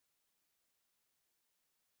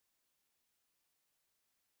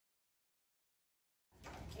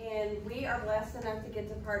and we are blessed enough to get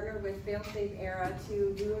to partner with FailSafe-ERA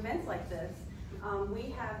to do events like this. We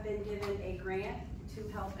have been given a grant to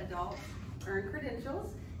help adults earn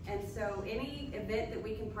credentials, and so any event that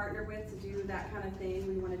we can partner with to do that kind of thing,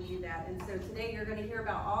 we want to do that. And so today you're going to hear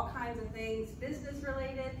about all kinds of things business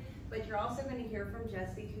related, but you're also going to hear from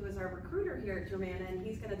Jesse, who is our recruiter here at Germanna, and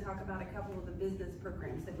he's going to talk about a couple of the business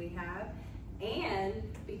programs that we have. And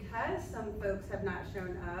because some folks have not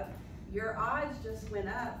shown up, your odds just went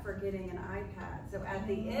up for getting an iPad. So at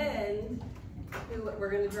the end, we're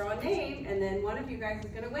going to draw a name, and then one of you guys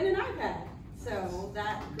is going to win an iPad. So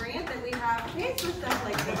that grant that we have pays for stuff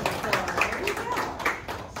like this. So there you go.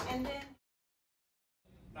 And then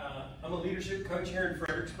I'm a leadership coach here in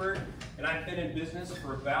Fredericksburg, and I've been in business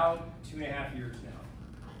for about 2.5 years now.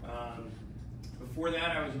 Before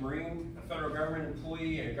that, I was a Marine, a federal government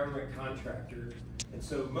employee, and a government contractor. And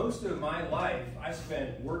so most of my life, I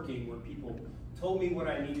spent working where people told me what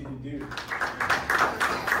I needed to do.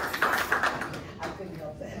 I couldn't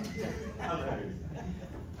help that.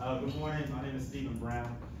 Good morning, my name is Stephen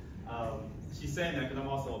Brown. She's saying that because I'm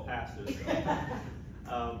also a pastor.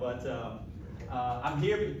 So. I'm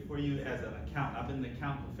here for you as an accountant. I've been an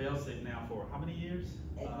accountant for FailSafe now for how many years?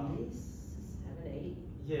 At least 7, 8.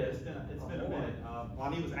 Yeah, it's been a minute.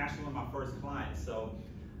 Juanita was actually one of my first clients. So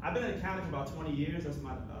I've been an accountant for about 20 years. That's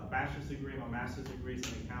my bachelor's degree. My master's degree is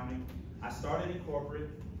in accounting. I started in corporate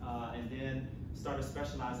and then started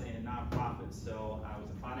specializing in nonprofits. So I was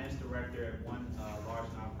a finance director at one large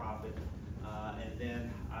nonprofit, and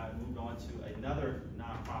then I moved on to another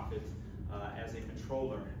nonprofit as a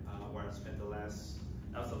controller, where I spent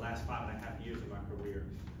that was the last 5.5 years of my career.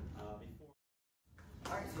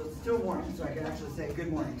 All right, so it's still morning, so I can actually say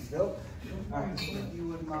good morning still. All right, so if you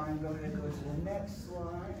wouldn't mind, go ahead and go to the next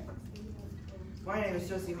slide. My name is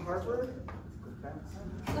Jesse Harper.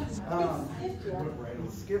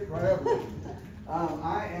 Skip right over.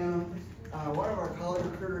 I am one of our college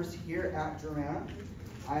recruiters here at Germanna.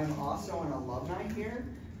 I am also an alumni here.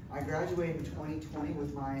 I graduated in 2020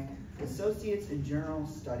 with my associates in general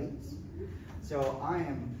studies. So I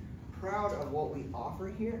am proud of what we offer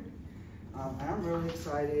here. And I'm really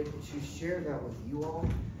excited to share that with you all,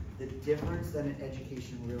 the difference that an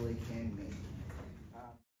education really can make.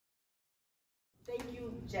 Thank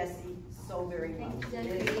you, Jesse, so very much. Thank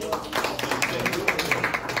you, Jesse.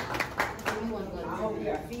 I hope we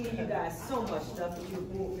are feeding you guys so much stuff that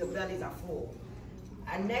your bellies are full.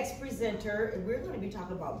 Our next presenter, and we're going to be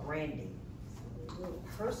talking about branding.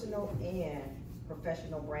 Personal and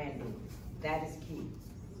professional branding. That is key.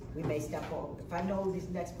 We may step on, if I know these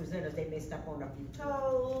next presenters, they may step on a few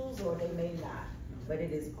toes or they may not. But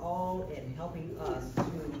it is all in helping us to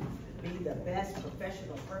be the best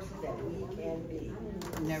professional person that we can be.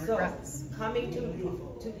 Never so, regrets. Coming to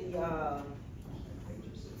the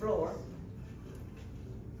floor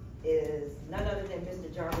is none other than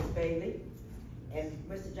Mr. Jarvis Bailey. And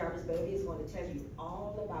Mr. Jarvis Bailey is going to tell you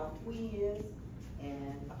all about who he is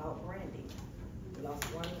and about branding. We lost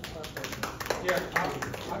one person. Yeah,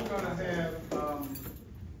 I'm going to have,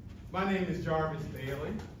 my name is Jarvis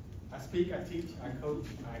Bailey. I speak, I teach, I coach,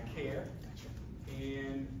 I care.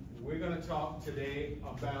 And we're going to talk today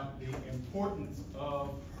about the importance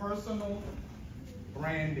of personal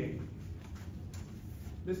branding.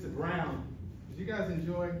 Mr. Brown, did you guys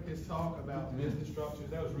enjoy his talk about business structures?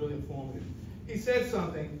 That was really informative. He said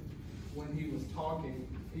something when he was talking.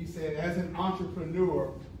 He said, as an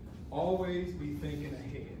entrepreneur, always be thinking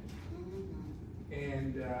ahead.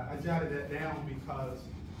 And I jotted that down because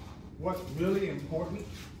what's really important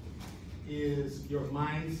is your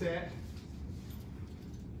mindset.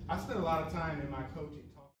 I spent a lot of time in my coaching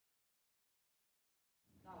talk.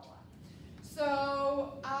 Not a lot.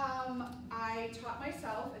 So I taught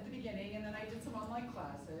myself at the beginning, and then I did some online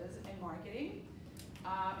classes in marketing.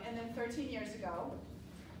 And then 13 years ago,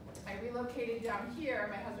 I relocated down here.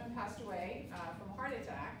 My husband passed away from a heart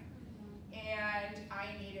attack, and I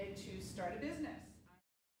needed to start a business.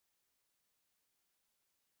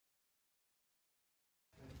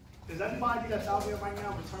 Is anybody that's out there right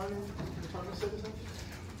now returning citizen?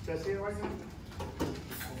 That's here right now?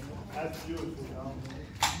 That's beautiful.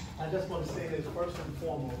 I just want to say this first and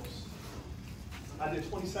foremost. I did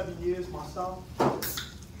 27 years myself.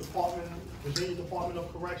 Virginia Department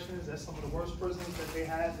of Corrections, that's some of the worst prisons that they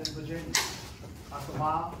had in Virginia. I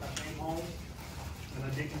survived, I came home, and I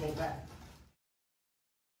didn't go back.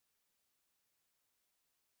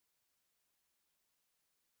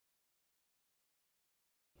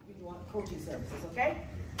 You want coaching services, okay?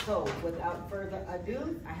 So without further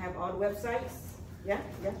ado, I have all the websites. Yeah.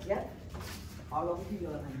 All over to you,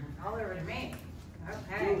 Alayna. All over to me.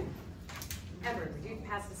 Okay. Edward, would you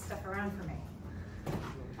pass this stuff around for me?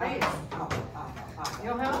 Please. Oh.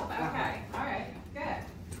 You'll help? Okay, all right, good.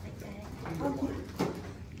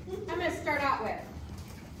 I'm gonna start out with,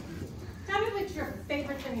 tell me what your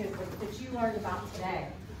favorite thing is that you learned about today.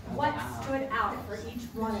 What stood out for each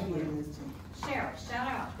one of you? Share, shout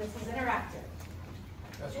out, this is interactive.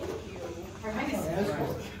 Thank you.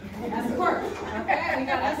 Escort. Okay, we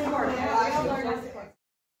got escort. Yeah, we all learned